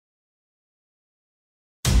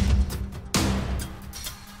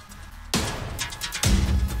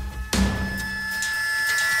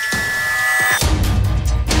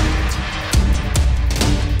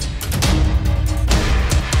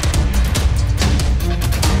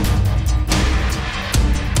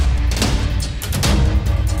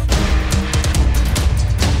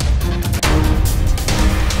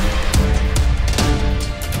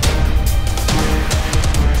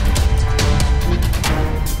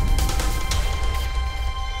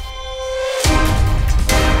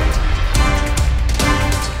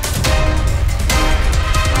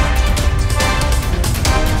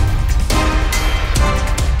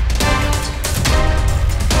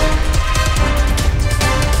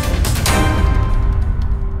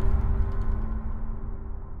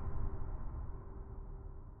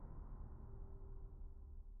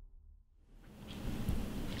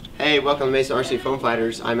Hey, welcome to MESArcFF Foam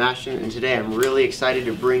Fighters. I'm Ashton, and today I'm really excited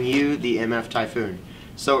to bring you the MF-Typhoon.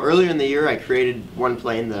 So earlier in the year I created one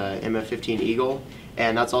plane, the MF-15 Eagle,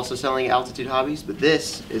 and that's also selling at Altitude Hobbies, but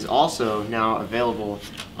this is also now available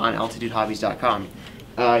on altitudehobbies.com.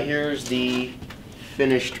 Here's the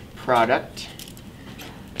finished product.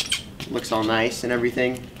 Looks all nice and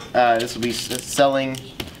everything. This will be selling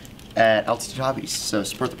at Altitude Hobbies, so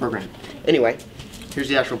support the program. Anyway, here's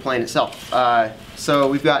the actual plane itself.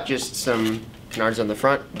 So we've got just some canards on the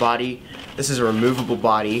front, body. This is a removable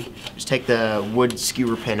body. Just take the wood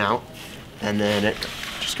skewer pin out and then it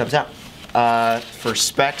just comes out. For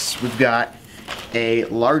specs, we've got a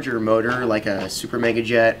larger motor like a Super Mega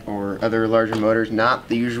Jet or other larger motors, not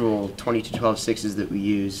the usual 20-12-6s that we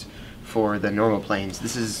use for the normal planes.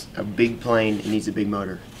 This is a big plane, it needs a big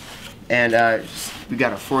motor. And we've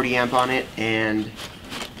got a 40 amp on it, and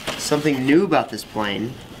something new about this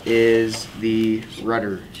plane is the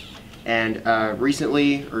rudder. And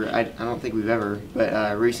recently, or I don't think we've ever,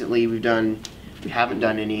 but recently we haven't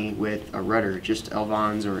done any with a rudder, just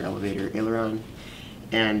elevons or aileron.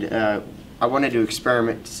 And I wanted to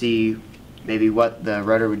experiment to see maybe what the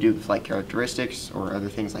rudder would do with flight characteristics or other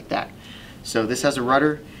things like that. So this has a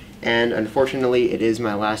rudder, and unfortunately it is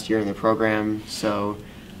my last year in the program, so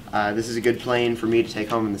this is a good plane for me to take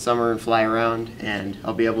home in the summer and fly around, and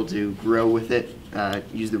I'll be able to grow with it,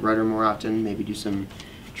 use the rudder more often, maybe do some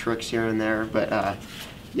tricks here and there. But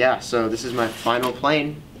yeah, so this is my final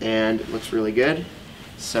plane and it looks really good.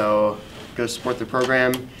 So go support the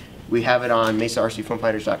program. We have it on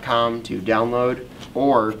MESArcFFoamfighters.com to download,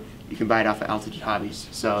 or you can buy it off of Altitude Hobbies.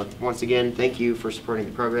 So once again, thank you for supporting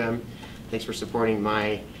the program. Thanks for supporting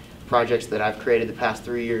my projects that I've created the past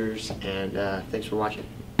 3 years, and thanks for watching.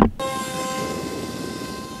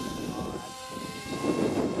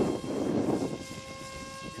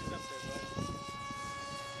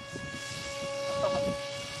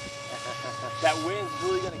 That wind's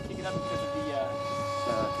really going to kick it up because of the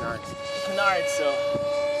Canards. canards, so.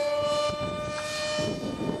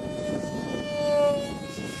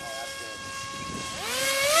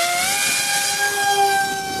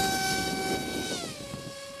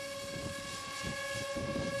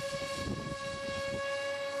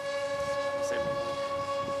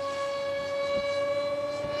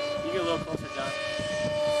 You get a little closer, John.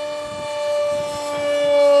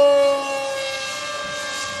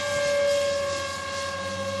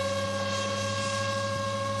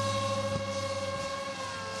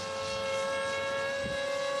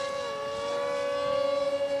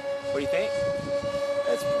 What do you think?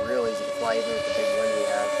 That's real easy to fly even with the big wind we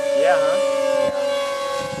have. Yeah, huh?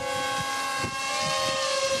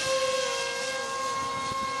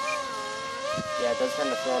 Yeah, it does kind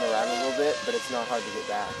of throw it around a little bit, but it's not hard to get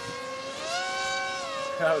back.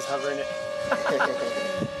 I was hovering it.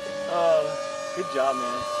 Oh, good job,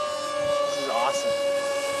 man. This is awesome.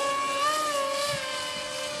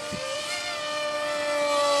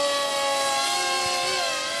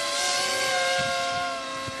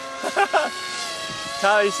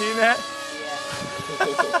 Tyler, you seen that? Yeah.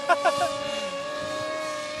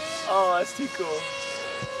 Oh, that's too cool.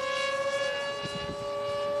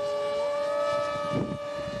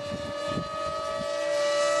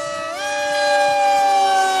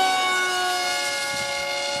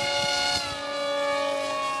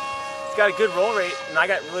 It's got a good roll rate, and I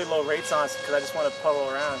got really low rates on it because I just want to puddle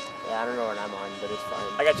around. Yeah, I don't know what I'm on, but it's fine.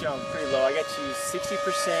 I got you on pretty low. I got you 60%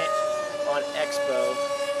 on Expo.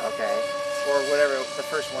 Okay. Or whatever the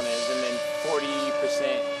first one is, and then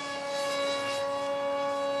 40%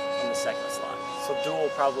 on the second slot. So dual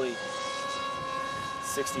probably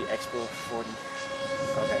 60, Expo 40.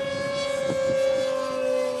 Okay.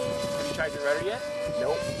 Have you tried your rudder yet?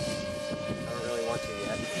 Nope. I don't really want to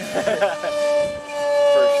yet.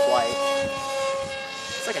 First flight.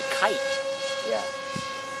 It's like a kite. Yeah.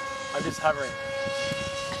 I'm just hovering.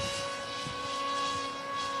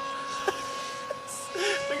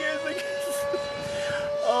 Look at this.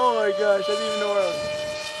 Oh my gosh, I didn't even know where I was.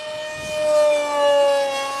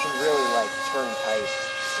 You can really like turn tight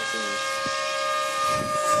with these.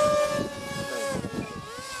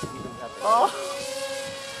 Oh.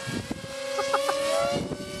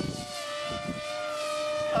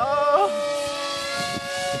 Oh.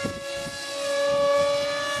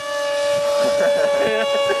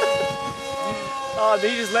 Oh, then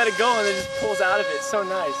you just let it go and it just pulls out of it. It's so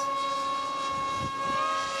nice.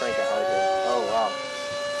 Crank it harder. Oh wow.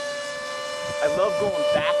 I love going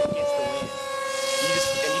back against the wind. You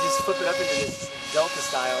just flip it up into this Delta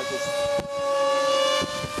style. Just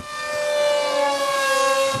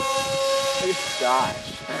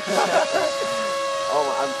Gosh. Oh,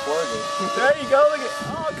 I'm floating. There you go. Look at.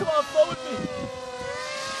 Oh, come on, float with me.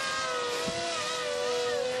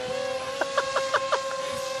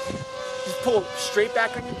 Just pull straight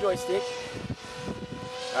back on your joystick.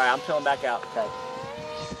 All right, I'm peeling back out. Okay.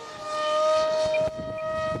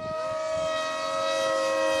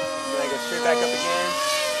 Then I go straight back up again.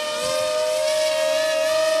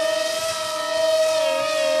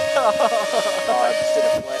 Oh, I just did a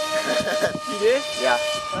flip. You did? Yeah.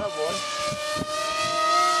 Oh boy.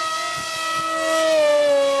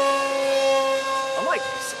 I'm like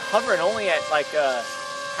hovering only at like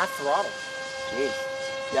half throttle. Jeez.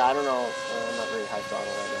 Yeah, I don't know. I'm not very high throttle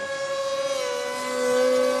right now.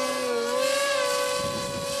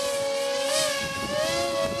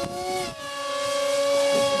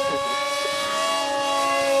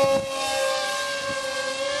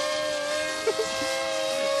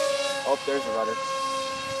 Oh, there's the rudder.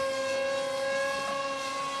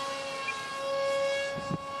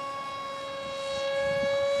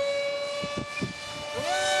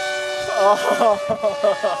 Oh,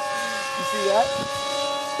 you see that?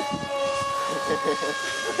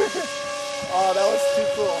 Oh, that was too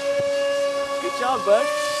cool. Good job, bud.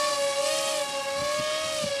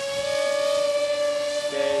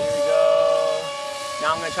 Okay, here we go. Now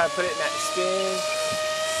I'm gonna try to put it in that spin.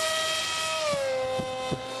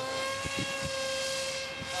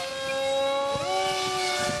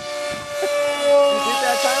 You did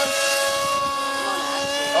that time?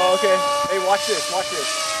 Oh, okay. Hey, watch this, watch this.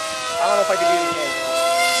 I don't know if I can do it again.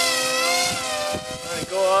 I'm gonna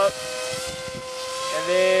go up, and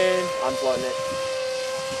then I'm floating it.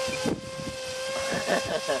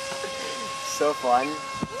 So fun.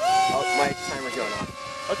 Oh, my timer's going off.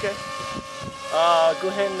 okay. Go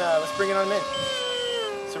ahead and let's bring it on in.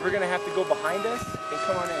 So we're gonna have to go behind us and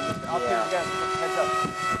come on in. I'll put it down. Heads up.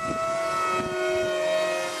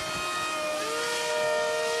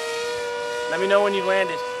 Let me know when you've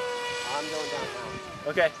landed. I'm going down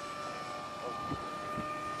now. Okay.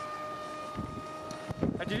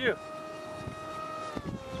 How'd you do?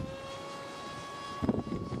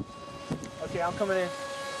 Okay, I'm coming in.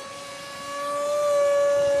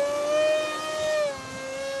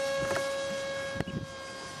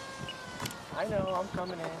 I know, I'm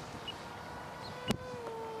coming in.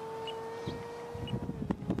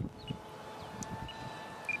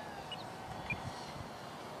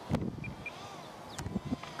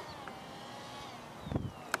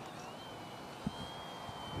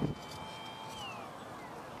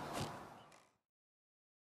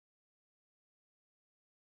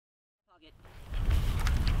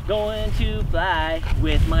 Going to fly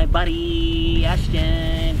with my buddy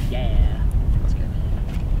Ashton, yeah. That's good.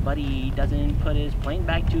 Buddy doesn't put his plane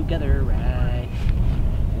back together right.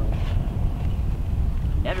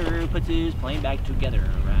 Never puts his plane back together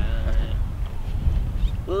right.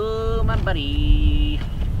 Oh, my buddy.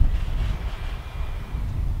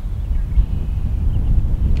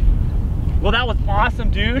 Well, that was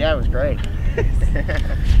awesome, dude. Yeah, it was great.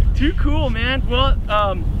 Too cool, man. Well,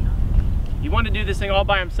 he wanted to do this thing all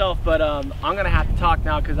by himself, but I'm gonna have to talk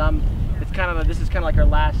now because this is kind of like our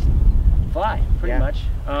last fly, pretty much.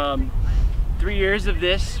 3 years of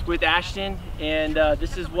this with Ashton, and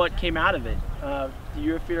this is what came out of it. The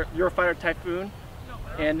Eurofighter Typhoon,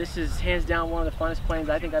 and this is hands down one of the funnest planes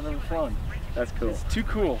I think I've ever flown. That's cool. It's too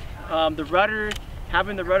cool. The rudder,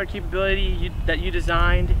 having the rudder capability that you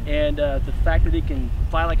designed, and the fact that it can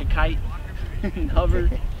fly like a kite and hover,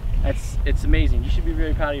 it's amazing. You should be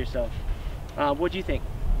very proud of yourself. What do you think?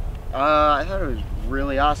 I thought it was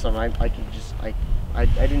really awesome. I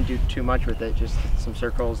didn't do too much with it, just some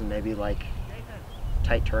circles and maybe like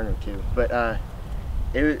tight turn or two. But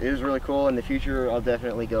it was really cool. In the future, I'll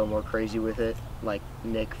definitely go more crazy with it, like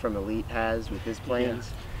Nick from Elite has with his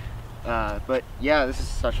planes. Yeah. But yeah, this is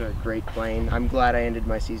such a great plane. I'm glad I ended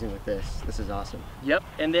my season with this. This is awesome. Yep.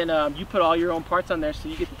 And then you put all your own parts on there, so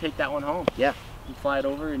you get to take that one home. Yeah. You fly it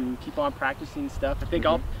over and keep on practicing stuff. I think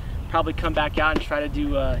I'll probably come back out and try to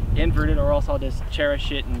do inverted, or else I'll just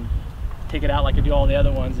cherish it and take it out like I do all the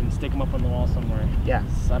other ones and stick them up on the wall somewhere. Yeah.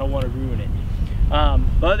 So I don't want to ruin it.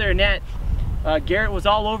 But other than that, Garrett was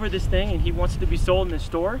all over this thing, and he wants it to be sold in his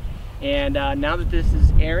store. And now that this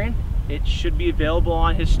is airing, it should be available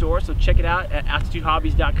on his store. So check it out at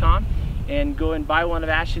altitudehobbies.com and go and buy one of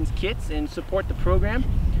Ashton's kits and support the program.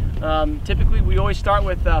 Typically, we always start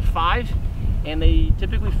with 5. And they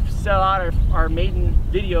typically sell out our maiden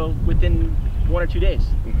video within 1 or 2 days.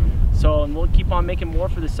 So and we'll keep on making more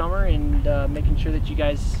for the summer and making sure that you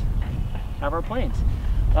guys have our planes.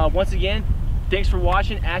 Once again, thanks for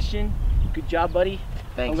watching, Ashton. Good job, buddy.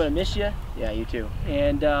 Thanks. I'm gonna miss you. Yeah, you too.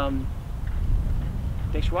 And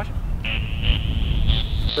thanks for watching.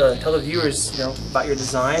 Tell the viewers, about your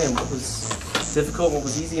design and what was difficult, what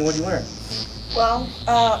was easy, and what did you learn? Well,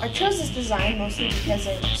 I chose this design mostly because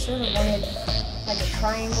I sort of wanted like a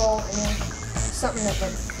triangle and then something that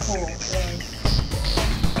looked cool, really.